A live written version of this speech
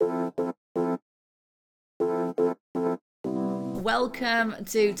Welcome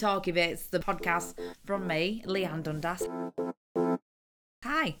to Talky Bits, the podcast from me, Leanne Dundas.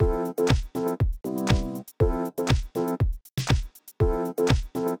 Hi.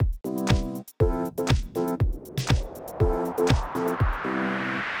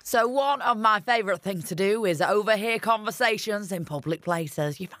 So one of my favourite things to do is overhear conversations in public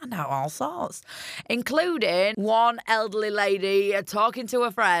places. You find out all sorts, including one elderly lady talking to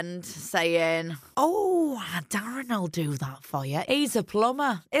a friend saying, "Oh, Darren will do that for you. He's a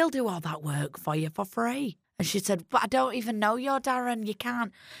plumber. He'll do all that work for you for free." And she said, "But I don't even know you're Darren. You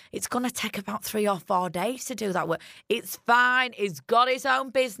can't. It's going to take about 3 or 4 days to do that work. It's fine. He's got his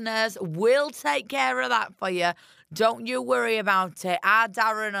own business. We'll take care of that for you. Don't you worry about it. Our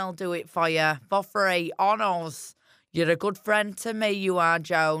Darren will do it for you for free on us. You're a good friend to me, you are,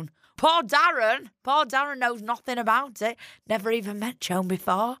 Joan." Poor Darren knows nothing about it. Never even met Joan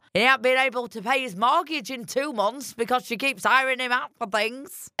before. He ain't been able to pay his mortgage in 2 months because she keeps hiring him out for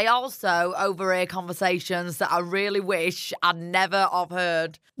things. I also overhear conversations that I really wish I'd never have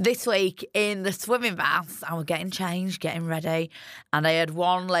heard. This week in the swimming baths, I was getting changed, getting ready, and I had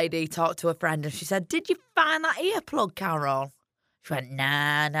one lady talk to a friend and she said, "Did you find that earplug, Carol?" She went,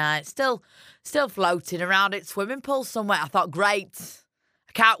 nah, it's still floating around its swimming pool somewhere. I thought, great.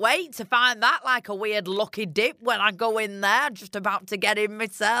 I can't wait to find that like a weird lucky dip when I go in there, just about to get in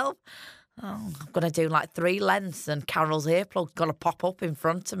myself. Oh, I'm going to do like 3 lengths and Carol's earplug's going to pop up in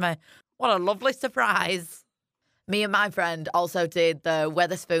front of me. What a lovely surprise. Me and my friend also did the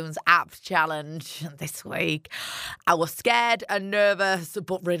Wetherspoons app challenge this week. I was scared and nervous,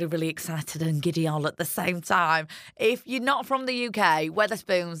 but really, really excited and giddy all at the same time. If you're not from the UK,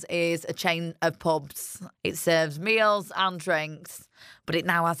 Wetherspoons is a chain of pubs. It serves meals and drinks, but it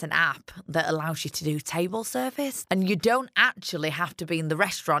now has an app that allows you to do table service. And you don't actually have to be in the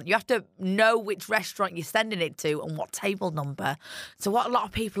restaurant. You have to know which restaurant you're sending it to and what table number. So what a lot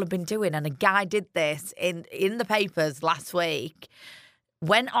of people have been doing, and a guy did this in the papers last week,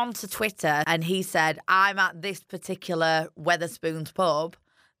 went onto Twitter and he said, "I'm at this particular Wetherspoons pub.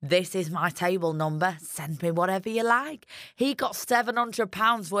 This is my table number. Send me whatever you like." He got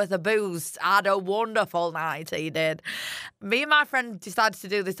 £700 worth of booze. Had a wonderful night, he did. Me and my friend decided to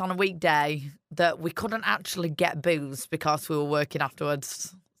do this on a weekday that we couldn't actually get booze because we were working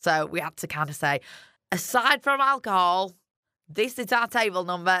afterwards. So we had to kind of say, aside from alcohol, this is our table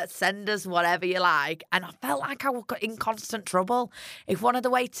number. Send us whatever you like. And I felt like I was in constant trouble. If one of the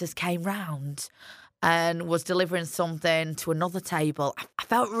waiters came round and was delivering something to another table, I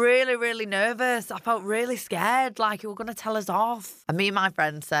felt really, really nervous. I felt really scared, like he was going to tell us off. And me and my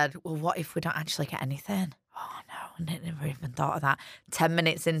friend said, "Well, what if we don't actually get anything?" Oh, no, I never even thought of that. 10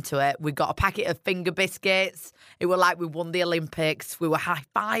 minutes into it, we got a packet of finger biscuits. It was like we won the Olympics. We were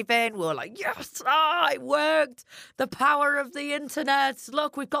high-fiving. We were like, yes, it worked. The power of the internet.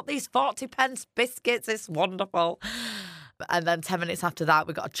 Look, we've got these 40p biscuits. It's wonderful. And then 10 minutes after that,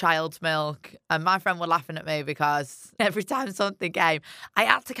 we got a child's milk. And my friend were laughing at me because every time something came, I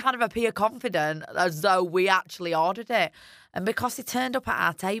had to kind of appear confident as though we actually ordered it. And because he turned up at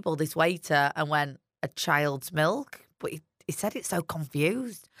our table, this waiter, and went, "A child's milk?" But he said it so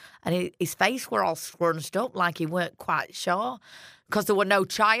confused. And his face were all scrunched up like he weren't quite sure. Because there were no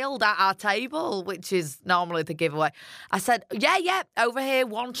child at our table, which is normally the giveaway. I said, yeah, over here,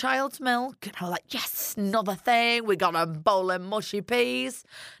 1 child's milk. And I was like, yes, another thing. We got a bowl of mushy peas.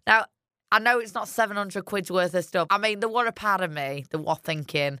 Now, I know it's not 700 quid's worth of stuff. I mean, there were a part of me that was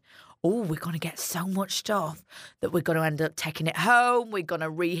thinking, oh, we're going to get so much stuff that we're going to end up taking it home. We're going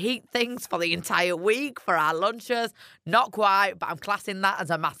to reheat things for the entire week for our lunches. Not quite, but I'm classing that as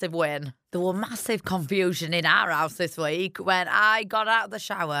a massive win. There was massive confusion in our house this week when I got out of the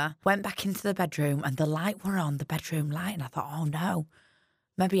shower, went back into the bedroom, and the light were on, the bedroom light, and I thought, oh no,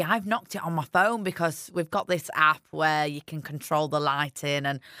 maybe I've knocked it on my phone because we've got this app where you can control the lighting,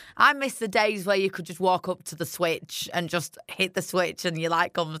 and I miss the days where you could just walk up to the switch and just hit the switch and your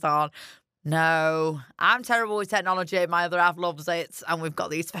light comes on. No, I'm terrible with technology. My other half loves it, and we've got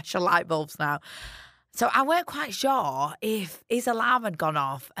these special light bulbs now. So I weren't quite sure if his alarm had gone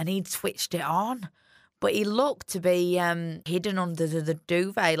off and he'd switched it on. But he looked to be hidden under the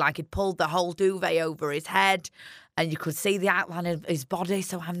duvet, like he'd pulled the whole duvet over his head and you could see the outline of his body.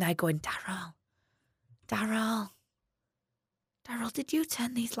 So I'm there going, Daryl, did you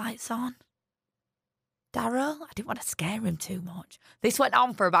turn these lights on? Daryl? I didn't want to scare him too much. This went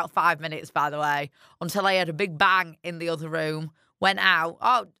on for about 5 minutes, by the way, until I heard a big bang in the other room, went out.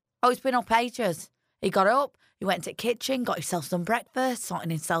 Oh, it's been up ages. He got up, he went to the kitchen, got himself some breakfast,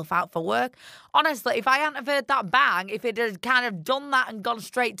 sorting himself out for work. Honestly, if I hadn't have heard that bang, if it had kind of done that and gone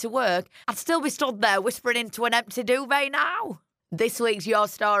straight to work, I'd still be stood there whispering into an empty duvet now. This week's Your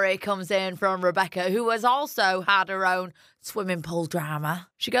Story comes in from Rebecca, who has also had her own swimming pool drama.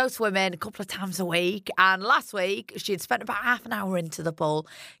 She goes swimming a couple of times a week, and last week she'd spent about half an hour into the pool,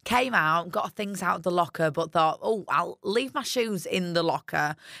 came out, got things out of the locker, but thought, I'll leave my shoes in the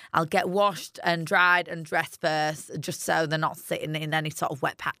locker. I'll get washed and dried and dressed first, just so they're not sitting in any sort of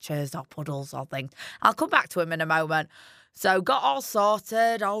wet patches or puddles or things. I'll come back to them in a moment. So got all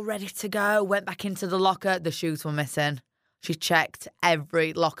sorted, all ready to go, went back into the locker. The shoes were missing. She checked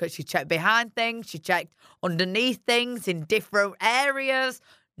every locker. She checked behind things. She checked underneath things in different areas.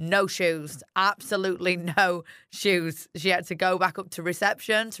 No shoes. Absolutely no shoes. She had to go back up to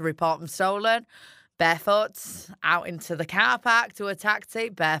reception to report them stolen. Barefoot, out into the car park to a taxi.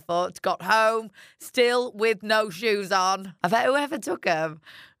 Barefoot, got home, still with no shoes on. I bet whoever took them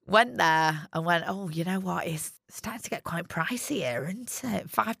went there and went, you know what, it's starting to get quite pricey here, isn't it?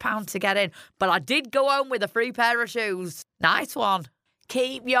 £5 to get in. But I did go home with a free pair of shoes. Nice one.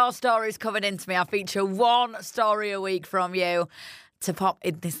 Keep your stories coming into me. I feature one story a week from you to pop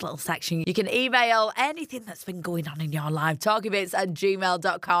in this little section. You can email anything that's been going on in your life,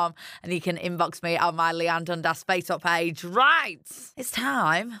 talkybits@gmail.com, and you can inbox me on my Leanne Dundas Facebook page. Right, it's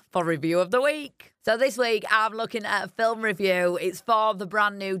time for Review of the Week. So this week, I'm looking at a film review. It's for the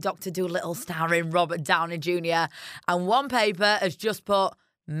brand new Dr. Dolittle starring Robert Downey Jr. And one paper has just put,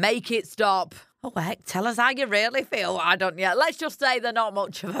 make it stop. Oh, heck, tell us how you really feel. I don't yet. Let's just say they're not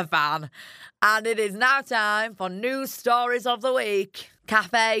much of a fan. And it is now time for News Stories of the Week.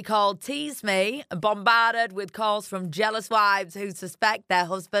 Cafe called Tease Me, bombarded with calls from jealous wives who suspect their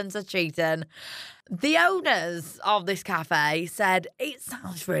husbands are cheating. The owners of this cafe said, it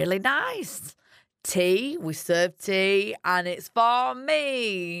sounds really nice. Tea, we serve tea, and it's for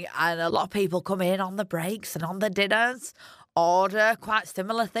me. And a lot of people come in on the breaks and on the dinners, order quite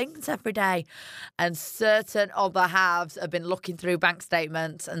similar things every day. And certain other halves have been looking through bank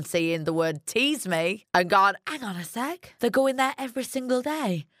statements and seeing the word tease me and gone, hang on a sec, they're going there every single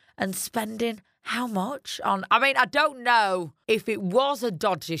day and spending how much on? I mean, I don't know if it was a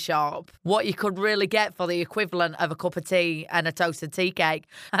dodgy shop, what you could really get for the equivalent of a cup of tea and a toasted tea cake.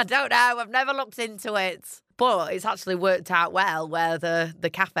 I don't know. I've never looked into it. But it's actually worked out well where the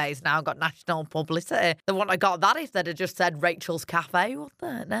cafe's now got national publicity. They wouldn't have got that if they'd have just said Rachel's Cafe, would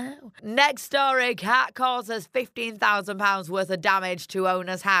they? No. Next story, cat causes £15,000 worth of damage to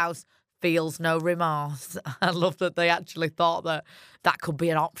owner's house. Feels no remorse. I love that they actually thought that could be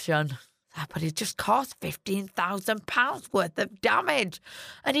an option. But it just cost £15,000 worth of damage.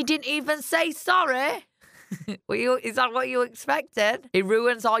 And he didn't even say sorry. Is that what you expected? He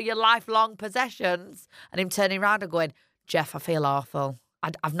ruins all your lifelong possessions. And him turning around and going, Jeff, I feel awful.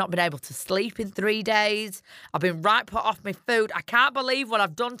 I've not been able to sleep in 3 days. I've been right put off my food. I can't believe what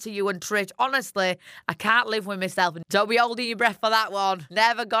I've done to you and Trish. Honestly, I can't live with myself. Don't be holding your breath for that one.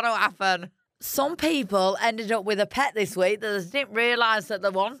 Never gonna happen. Some people ended up with a pet this week that they didn't realise that they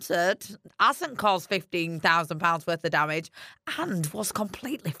wanted, hasn't caused £15,000 worth of damage, and was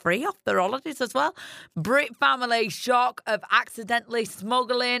completely free off their holidays as well. Brit family shock of accidentally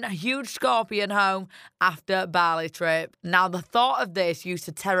smuggling a huge scorpion home after Bali trip. Now, the thought of this used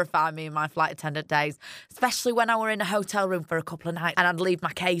to terrify me in my flight attendant days, especially when I were in a hotel room for a couple of nights and I'd leave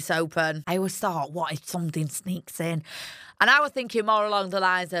my case open. I always thought, what if something sneaks in? And I was thinking more along the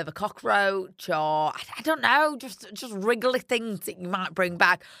lines of a cockroach or, I don't know, just wriggly things that you might bring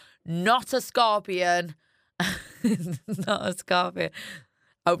back. Not a scorpion. Not a scorpion.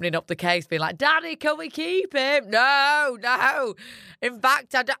 Opening up the case, being like, Daddy, can we keep him? No. In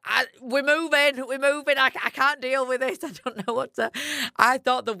fact, we're moving. I can't deal with this. I don't know what to... I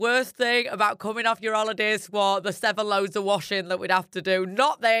thought the worst thing about coming off your holidays was the 7 loads of washing that we'd have to do.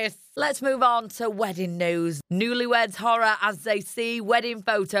 Not this. Let's move on to wedding news. Newlyweds horror as they see wedding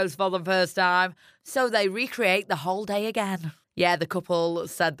photos for the first time, so they recreate the whole day again. Yeah, the couple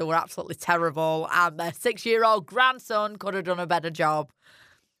said they were absolutely terrible and their 6-year-old grandson could have done a better job.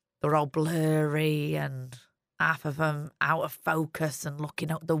 They were all blurry and half of them out of focus and looking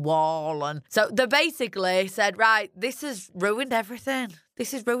at the wall. And so they basically said, right, this has ruined everything.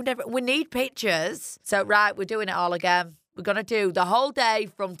 We need pictures. So, right, we're doing it all again. We're going to do the whole day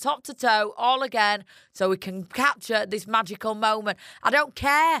from top to toe all again so we can capture this magical moment. I don't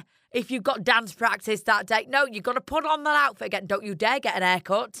care if you've got dance practice that day. No, you've got to put on that outfit again. Don't you dare get an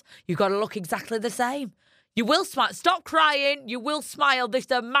haircut. You've got to look exactly the same. You will smile. Stop crying. You will smile. This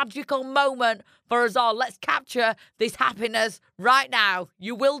is a magical moment for us all. Let's capture this happiness right now.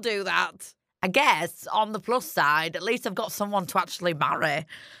 You will do that. I guess on the plus side, at least I've got someone to actually marry.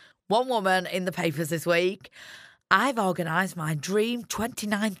 One woman in the papers this week. I've organised my dream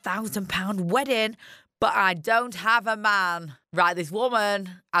 £29,000 wedding, but I don't have a man. Right, this woman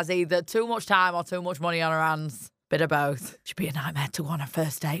has either too much time or too much money on her hands. Bit of both. Should be a nightmare to go on a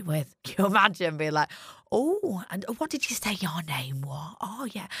first date with. Can you imagine being like, oh, and what did you say your name was? Oh,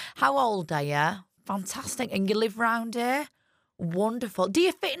 yeah. How old are you? Fantastic. And you live round here? Wonderful. Do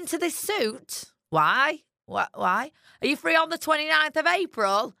you fit into this suit? Why? Why? Are you free on the 29th of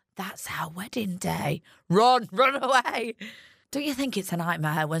April? That's our wedding day. Run away. Don't you think it's a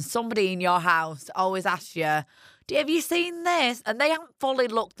nightmare when somebody in your house always asks you, have you seen this? And they haven't fully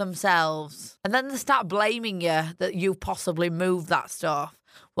looked themselves. And then they start blaming you that you possibly moved that stuff.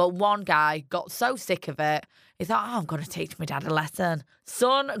 Well, one guy got so sick of it, he thought, I'm going to teach my dad a lesson.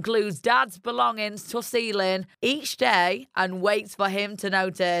 Son glues dad's belongings to a ceiling each day and waits for him to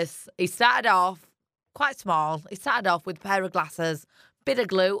notice. He started off quite small. He started off with a pair of glasses, bit of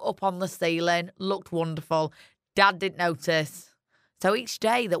glue up on the ceiling, looked wonderful. Dad didn't notice. So each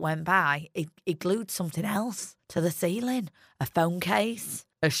day that went by, he glued something else to the ceiling. A phone case,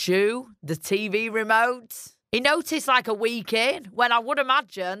 a shoe, the TV remote. He noticed like a week in, when I would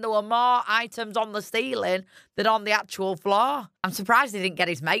imagine there were more items on the ceiling than on the actual floor. I'm surprised he didn't get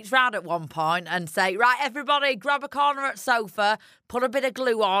his mates round at one point and say, right, everybody, grab a corner at sofa, put a bit of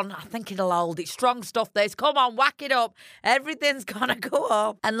glue on. I think it'll hold. It's strong stuff, this. Come on, whack it up. Everything's gonna go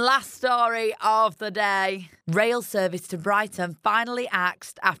up. And last story of the day. Rail service to Brighton finally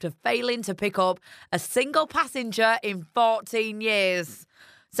axed after failing to pick up a single passenger in 14 years.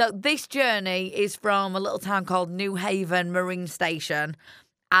 So this journey is from a little town called New Haven Marine Station,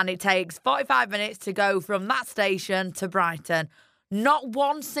 and it takes 45 minutes to go from that station to Brighton. Not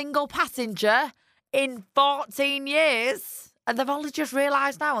one single passenger in 14 years. And they've only just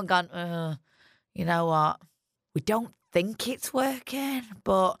realised now and gone, you know what? We don't think it's working,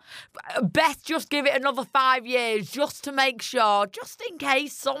 but best just give it another 5 years just to make sure, just in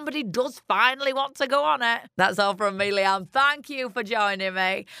case somebody does finally want to go on it. That's all from me, Leanne. Thank you for joining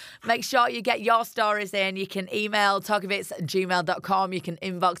me. Make sure you get your stories in. You can email talkofits@gmail.com. You can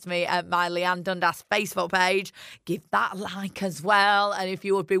inbox me at my Leanne Dundas Facebook page. Give that a like as well. And if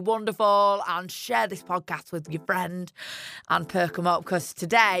you would be wonderful and share this podcast with your friend and perk them up, because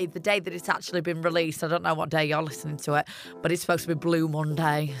today, the day that it's actually been released, I don't know what day you're listening to it, but it's supposed to be Blue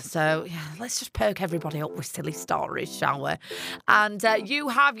Monday. So yeah, let's just perk everybody up with silly stories, shall we? And you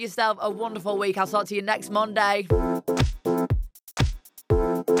have yourself a wonderful week. I'll talk to you next Monday.